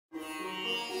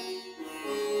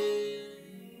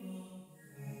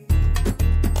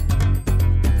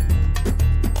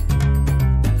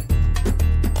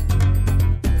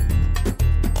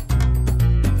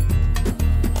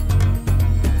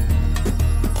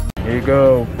Here you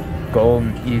go,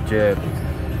 Golden Egypt.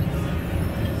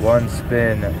 1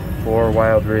 spin, 4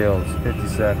 wild reels,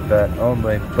 50-cent bet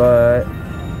only, but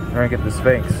we're gonna get the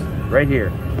Sphinx right here,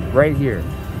 right here.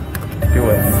 Do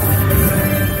it.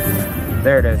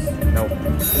 There it is. Nope.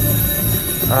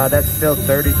 That's still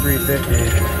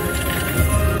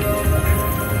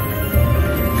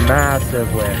 $33.50.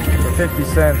 Massive win. For 50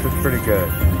 cents, it's pretty good.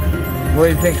 What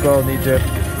do you think, Golden Egypt?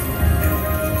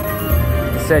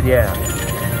 He said yeah.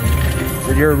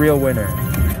 So you're a real winner.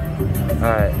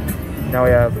 Alright. Now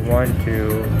we have 1,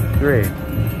 2, 3.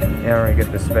 And we're gonna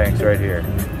get the Sphinx right here.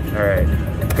 Alright.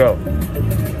 Go.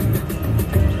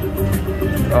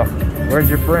 Oh, where's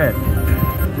your friend?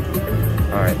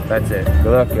 Alright, that's it. Good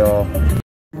luck, y'all.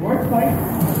 North Point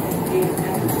is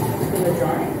the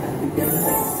drawing.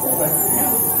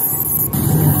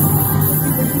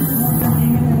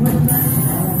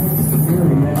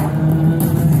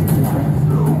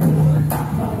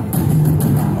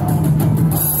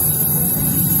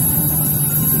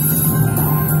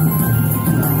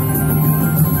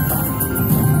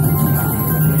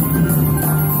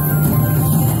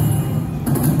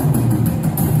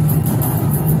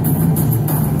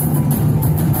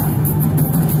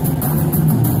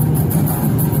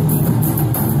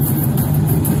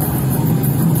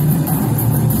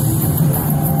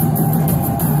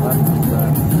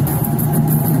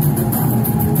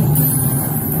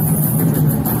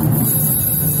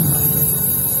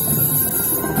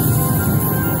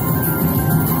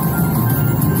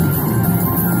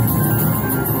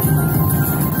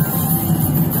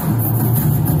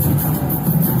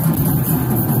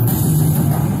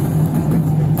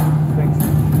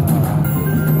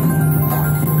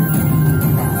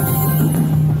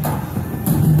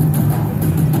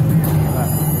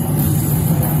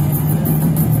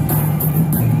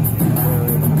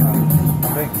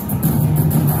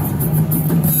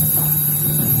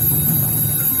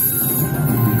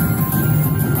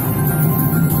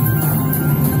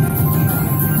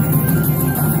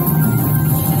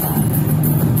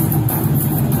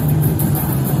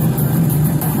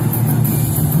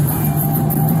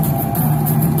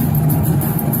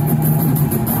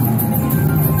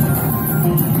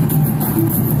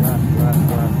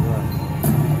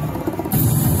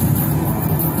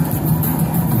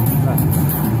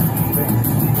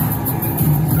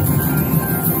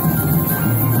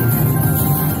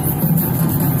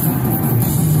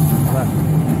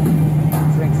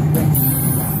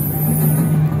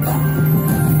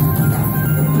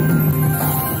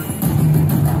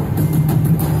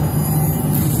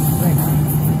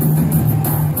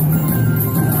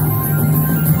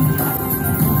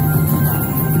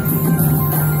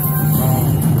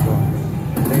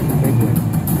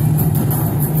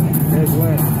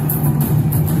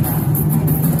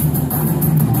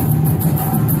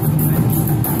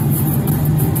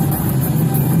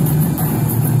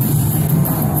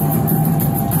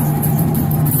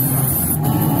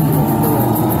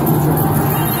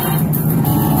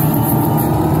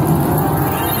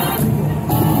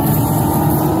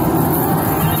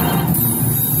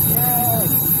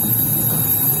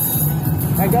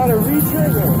 I got a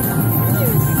Retrigger.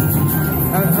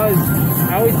 I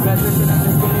always bet this in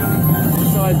this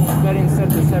game. So I was betting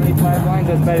instead of 75 lines,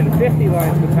 I was betting 50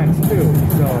 lines but times 2. So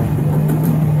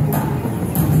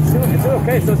it's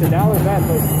okay. So it's $1 bet,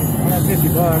 but I got 50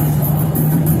 bucks.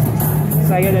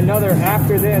 So I get another,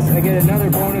 after this, I get another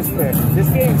bonus pick. This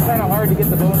game's kind of hard to get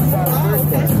the bonus on the first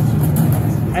pick.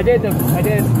 I did,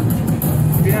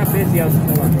 if you're not busy,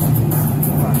 hold on.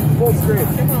 Full screen.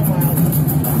 Come on, Wild.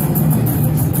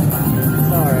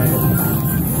 Alright.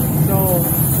 So,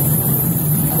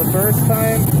 the first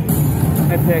time,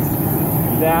 I picked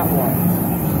that one.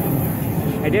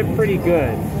 I did pretty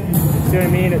good. See what I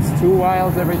mean? It's 2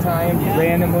 wilds every time,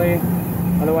 randomly.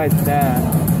 Otherwise, that.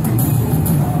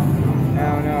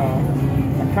 I don't know.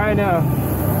 I kind of...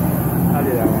 I'll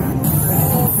do that one.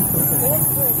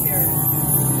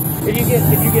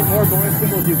 If you get more bonus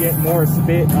symbols, you get more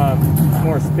spins.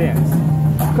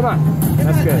 Come on,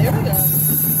 that's good. There we go.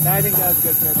 I think that was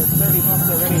good, sir. That's 30 bucks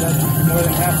already. That's more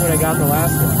than half what I got the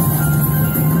last one.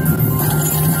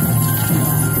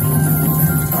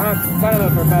 I'm kind of a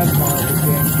professional at this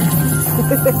game.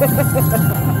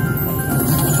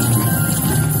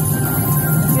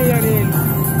 See, I mean,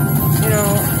 you know,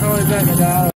 I'm only betting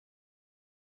 $1.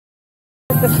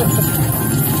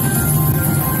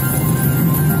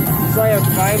 So I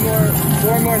have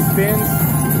 4 more spins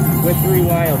with 3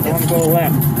 wilds. I want to go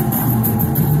left.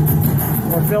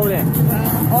 Or fill it in.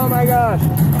 Oh my gosh.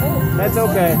 That's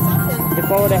okay.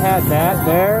 If I would have had that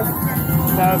there, that would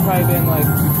have probably been like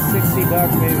 60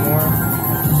 bucks, maybe more.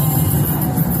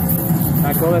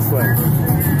 Alright, go this way.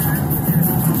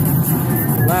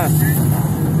 Left.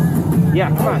 Yeah,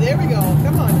 come on. There we go.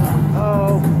 Come on.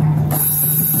 Oh.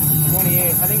 28.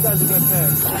 I think that's a good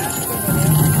pick.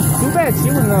 Too bad she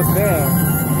wasn't up there.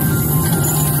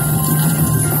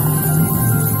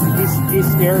 He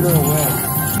scared her away.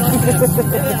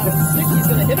 He's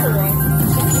gonna hit her wrong.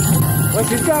 Well,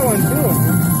 she's got one too.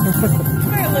 You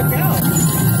better look out.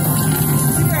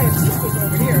 She got her sisters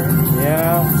over here.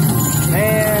 Yeah.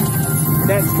 Man,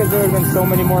 that's because there would have been so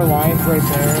many more lines right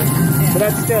there. But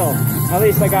that's still, at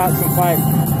least I got some fight.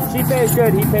 She pays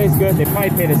good, he pays good, they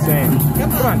probably pay the same.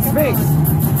 Come on, Sphinx!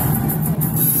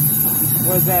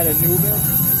 Was that Anubis?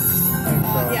 I think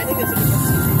so. Yeah, I think it's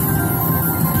Anubis.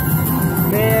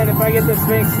 Man, if I get the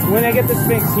Sphinx, when I get the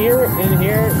Sphinx here, in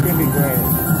here, it's gonna be great.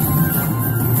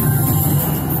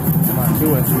 Come on,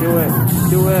 do it, do it,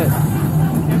 do it.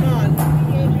 Come on.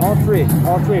 All three,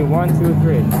 1, 2,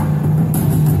 3.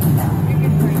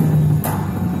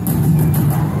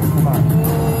 Come on.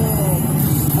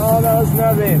 Oh, that was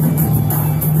nothing.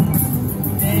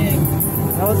 Dang.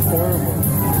 That was horrible.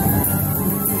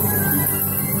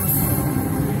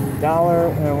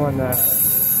 $1 and 1 that.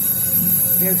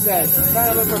 Like I said, kind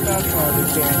of a professional at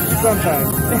this game. Sometimes.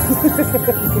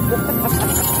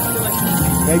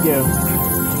 Thank you.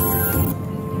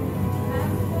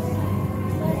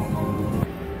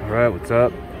 Alright, what's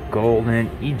up? Golden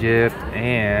Egypt,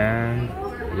 and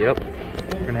yep,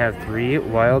 we're gonna have 3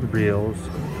 wild reels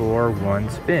for 1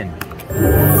 spin.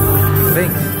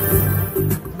 Sphinx.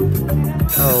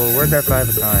 Oh, where's that 5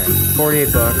 a time?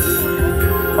 48 bucks.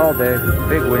 All day.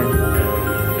 Big win.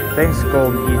 Thanks,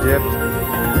 Golden Egypt.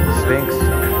 Sphinx,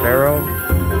 Pharaoh,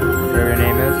 whatever your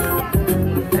name is.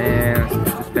 And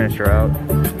just finish her out.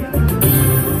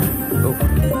 Oh.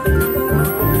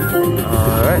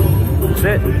 Alright. That's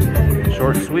it.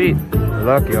 Short and sweet. Good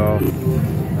luck, y'all.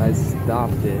 I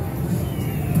stopped it.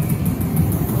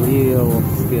 Real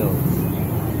skills.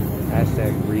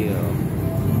 Hashtag real.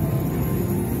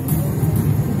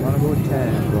 I want to go 10,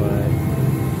 but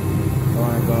I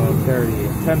want to go 30.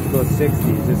 Attempt to go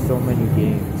 60. Just so many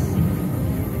games.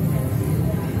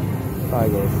 Probably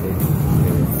go 60.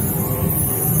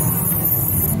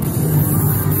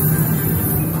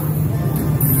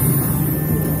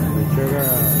 Retrigger.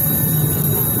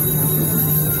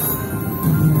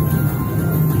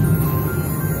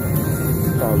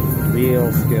 It's called real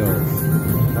skills.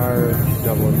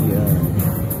 RWEL.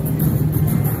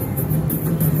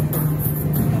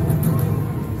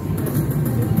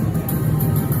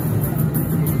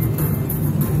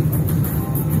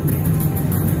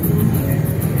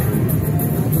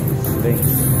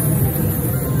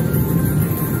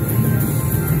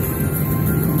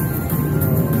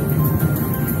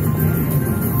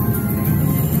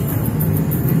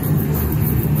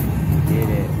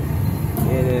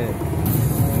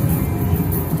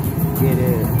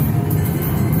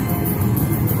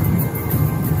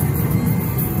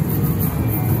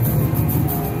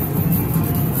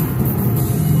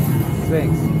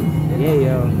 Sphinx. Yeah,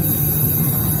 yo.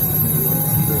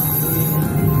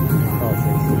 Oh,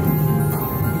 16.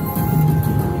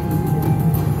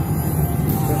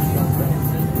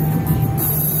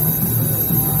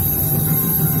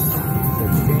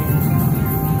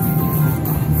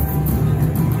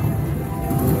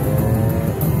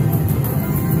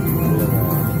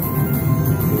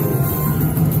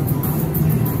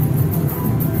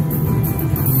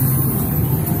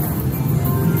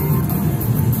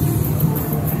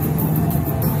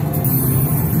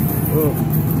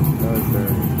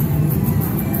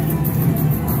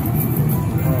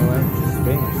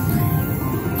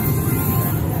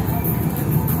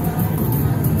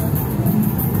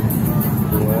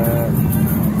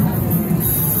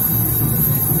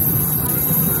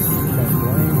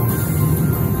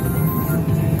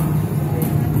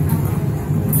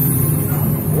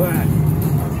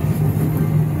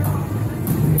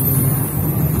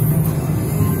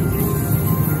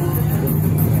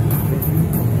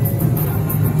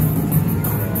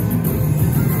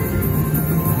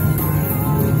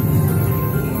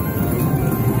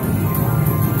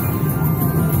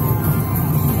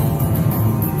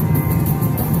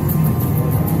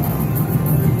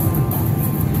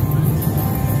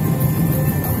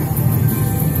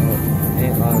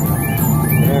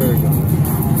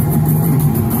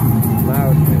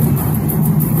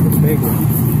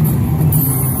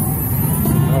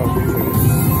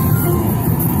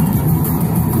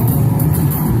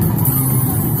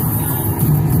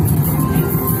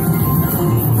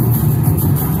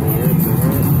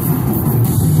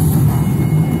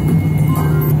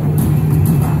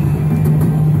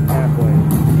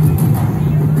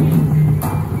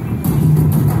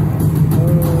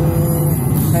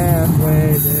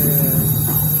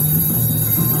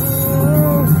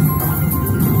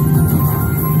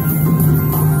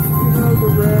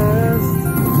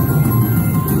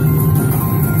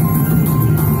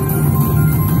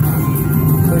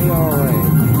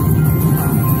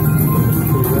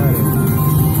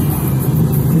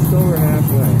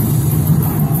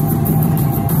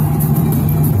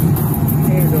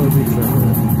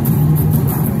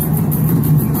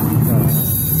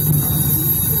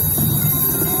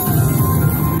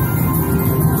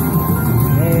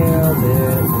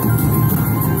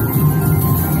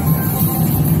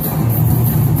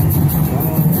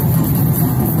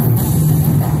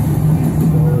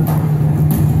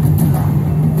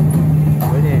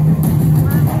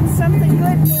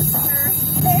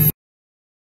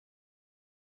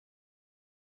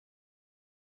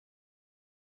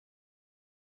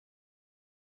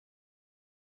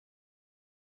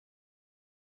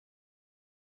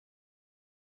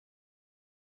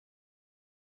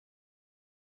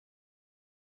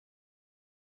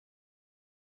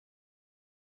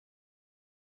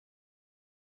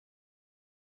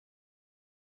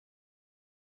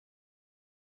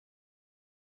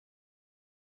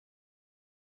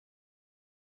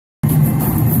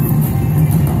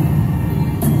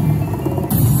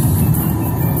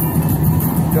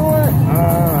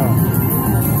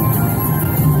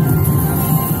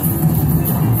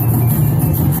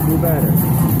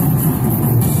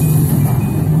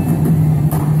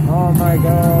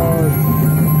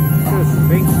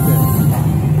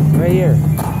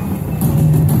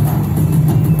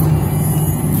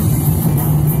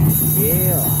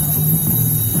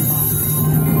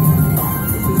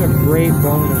 great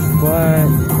bonus, but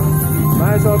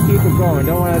might as well keep it going.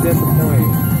 Don't want to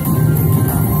disappoint.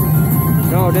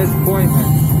 No disappointment.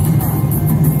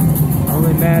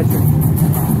 Only magic.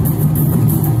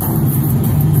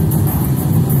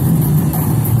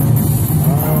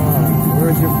 Oh,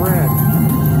 where's your friend?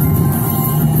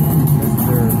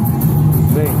 Mr.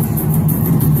 Sphinx.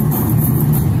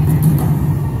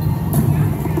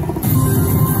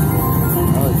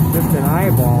 Oh, it's just an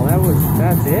eyeball.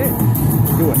 That's it?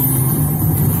 Do it.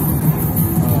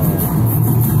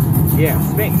 Yeah,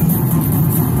 Sphinx.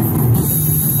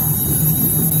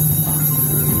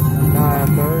 Nah,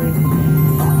 I'm sorry.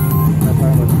 That's why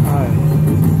I was tired.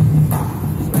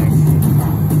 Sphinx.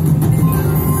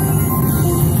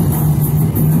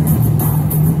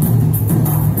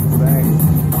 Sphinx.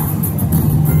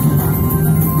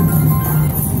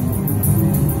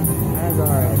 That's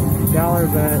alright. Dollar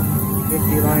bet,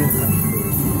 50 lines.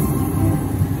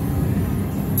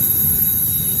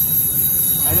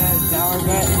 I did a dollar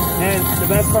bet, and the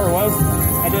best part was,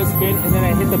 I did a spin, and then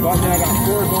I hit the button, and I got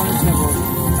 4 bonus nickels.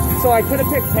 So I could have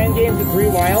picked 10 games with 3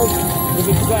 wilds, but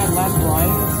because I had less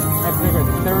lines, I figured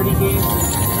 30 games.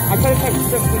 I could have picked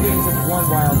 60 games with 1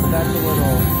 wild, but that's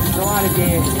a lot of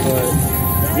games, but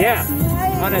yeah,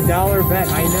 nice. On a dollar bet,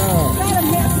 I know.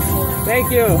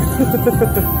 Thank you.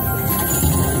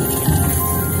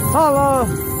 Hello.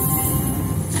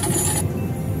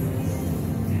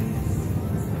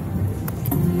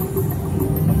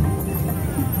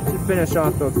 Finish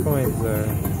off those coins there.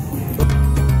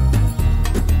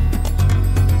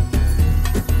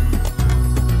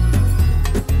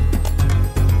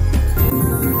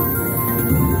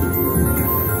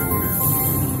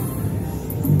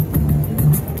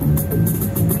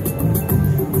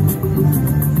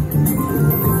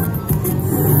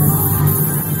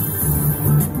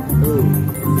 Ooh.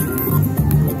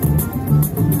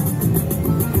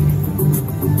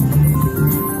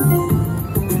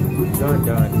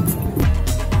 Done.